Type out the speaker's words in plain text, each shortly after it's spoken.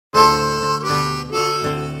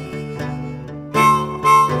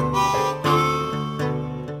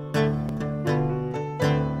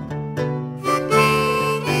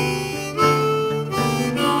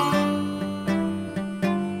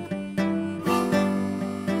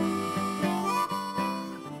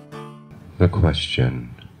The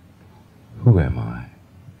question, who am I?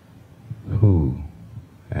 Who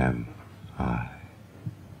am I?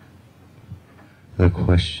 The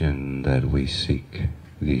question that we seek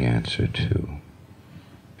the answer to.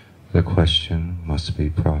 The question must be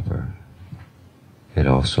proper. It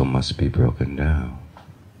also must be broken down.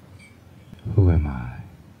 Who am I?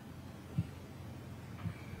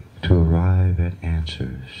 To arrive at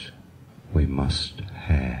answers, we must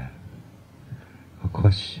have a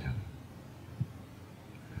question.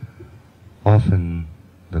 Often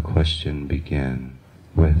the question begins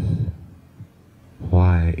with,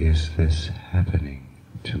 why is this happening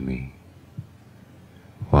to me?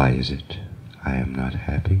 Why is it I am not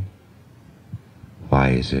happy? Why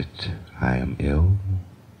is it I am ill?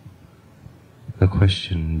 The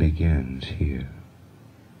question begins here.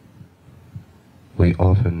 We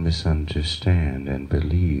often misunderstand and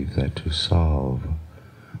believe that to solve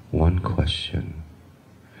one question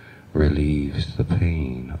relieves the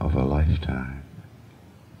pain of a lifetime,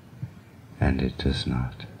 and it does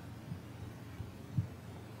not.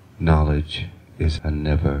 Knowledge is a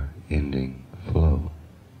never-ending flow,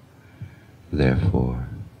 therefore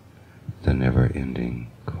the never-ending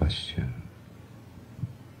question.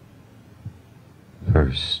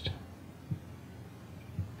 First,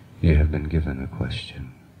 you have been given a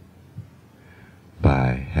question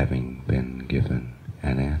by having been given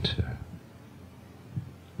an answer.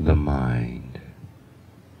 The mind.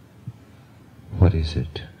 What is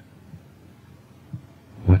it?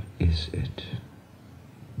 What is it?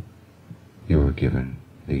 You were given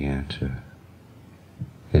the answer.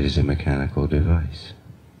 It is a mechanical device.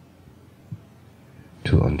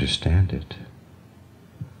 To understand it,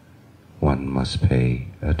 one must pay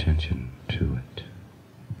attention to it,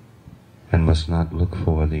 and must not look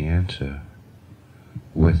for the answer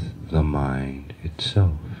with the mind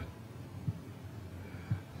itself.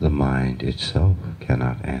 The mind itself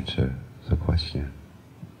cannot answer the question.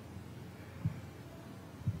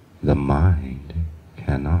 The mind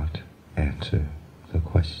cannot answer the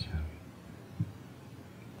question.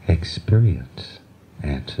 Experience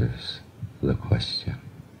answers the question.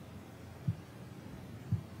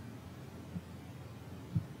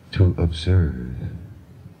 To observe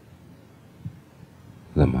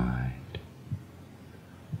the mind,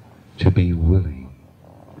 to be willing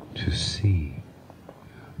to see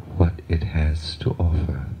what it has to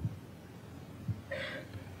offer,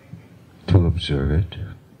 to observe it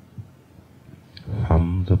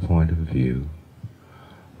from the point of view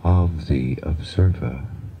of the observer,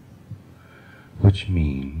 which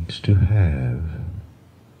means to have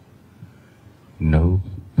no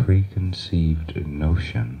preconceived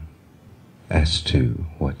notion as to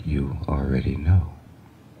what you already know,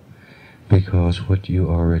 because what you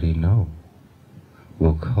already know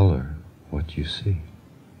will color what you see.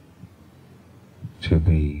 To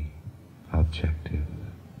be objective,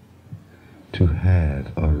 to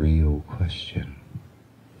have a real question,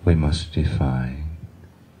 we must define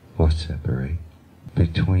or separate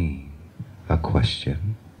between a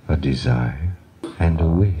question, a desire, and a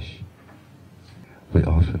wish. We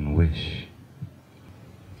often wish.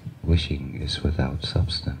 Wishing is without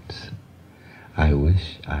substance. I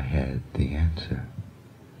wish I had the answer.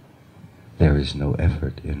 There is no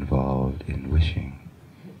effort involved in wishing.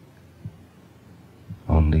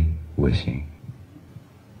 Only wishing.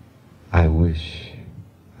 I wish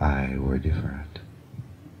I were different.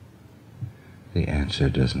 The answer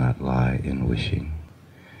does not lie in wishing.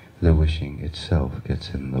 The wishing itself gets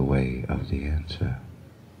in the way of the answer.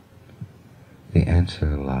 The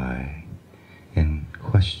answer lies in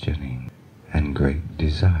questioning and great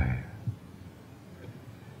desire.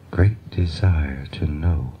 Great desire to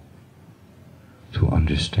know, to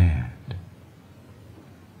understand.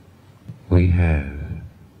 We have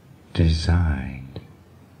designed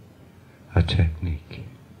a technique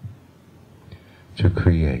to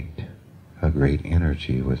create a great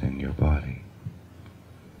energy within your body.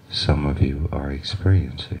 Some of you are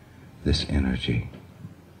experiencing this energy.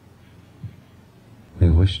 We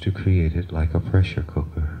wish to create it like a pressure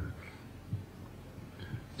cooker,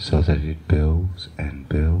 so that it builds and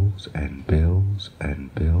builds and builds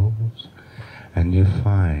and builds, and you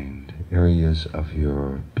find areas of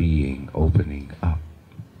your being opening up.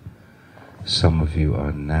 Some of you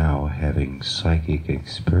are now having psychic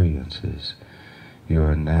experiences. You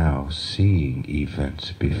are now seeing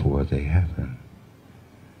events before they happen.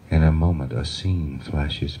 In a moment, a scene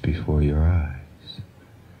flashes before your eyes,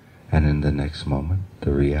 and in the next moment,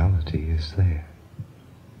 the reality is there.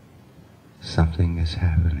 Something is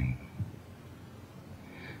happening.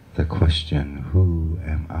 The question, who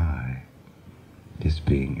am I, is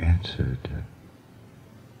being answered.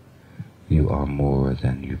 You are more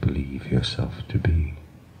than you believe yourself to be.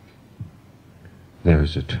 There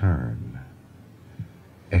is a term,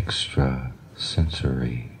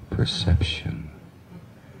 extrasensory perception.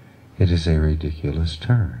 It is a ridiculous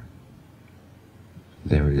term.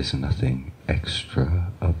 There is nothing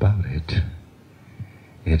extra about it.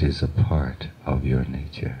 It is a part of your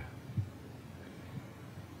nature.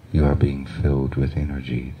 You are being filled with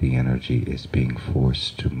energy. The energy is being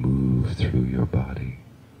forced to move through your body.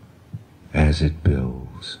 As it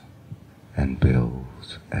builds and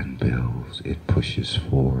builds and builds, it pushes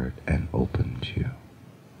forward and opens you.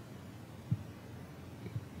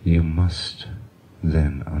 You must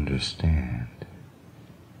then understand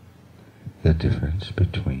the difference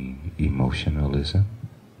between emotionalism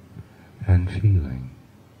and feeling.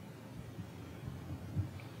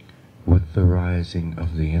 With the rising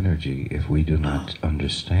of the energy, if we do not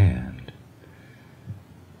understand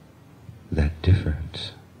that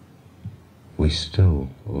difference, we still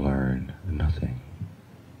learn nothing.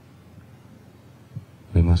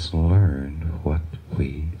 We must learn what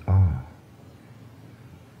we are.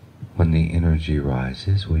 When the energy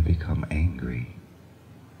rises, we become angry,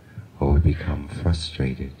 or we become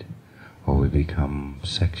frustrated, or we become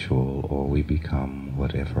sexual, or we become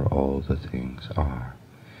whatever all the things are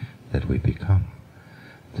that we become.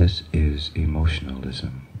 This is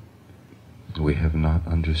emotionalism. We have not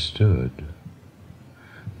understood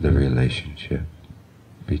the relationship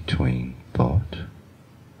between thought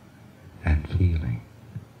and feeling.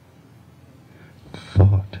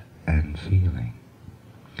 Thought and feeling.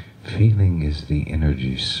 Feeling is the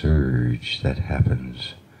energy surge that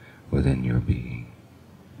happens within your being.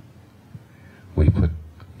 We put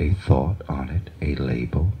a thought on it, a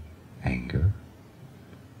label, anger.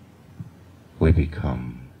 We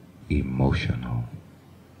become emotional.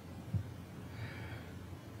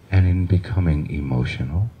 And in becoming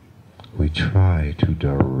emotional, we try to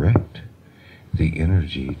direct the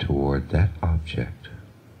energy toward that object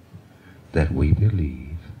that we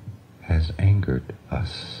believe has angered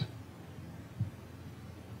us.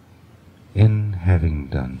 In having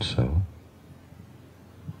done so,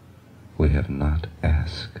 we have not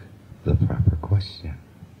asked the proper question.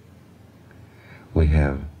 We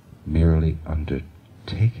have merely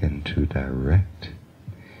undertaken to direct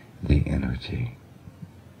the energy,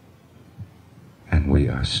 and we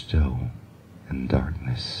are still in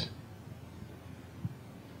darkness.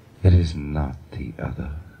 It is not the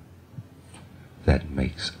other that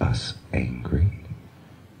makes us angry.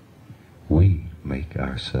 We make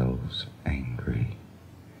ourselves angry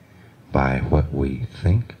by what we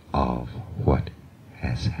think of what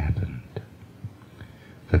has happened.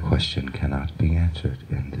 The question cannot be answered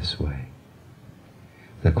in this way.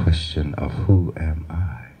 The question of who am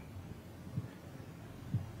I?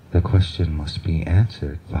 The question must be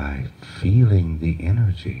answered by feeling the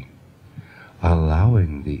energy,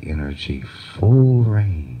 allowing the energy full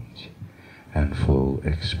range and full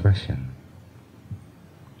expression.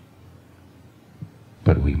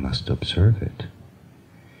 But we must observe it.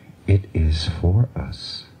 It is for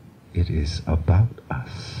us. It is about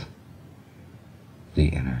us.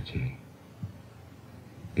 The energy.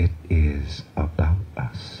 It is about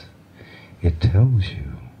us. It tells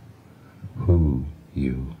you who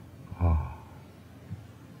you are.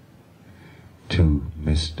 To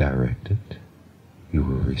misdirect it, you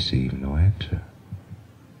will receive no answer.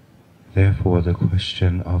 Therefore, the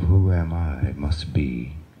question of who am I must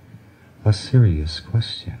be a serious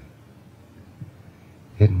question.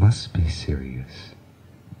 It must be serious,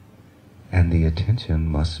 and the attention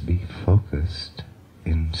must be focused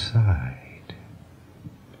inside.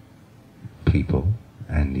 People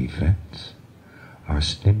and events are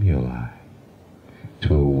stimuli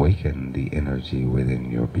to awaken the energy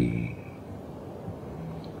within your being.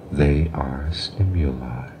 They are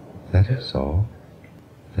stimuli. That is all.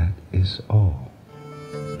 That is all.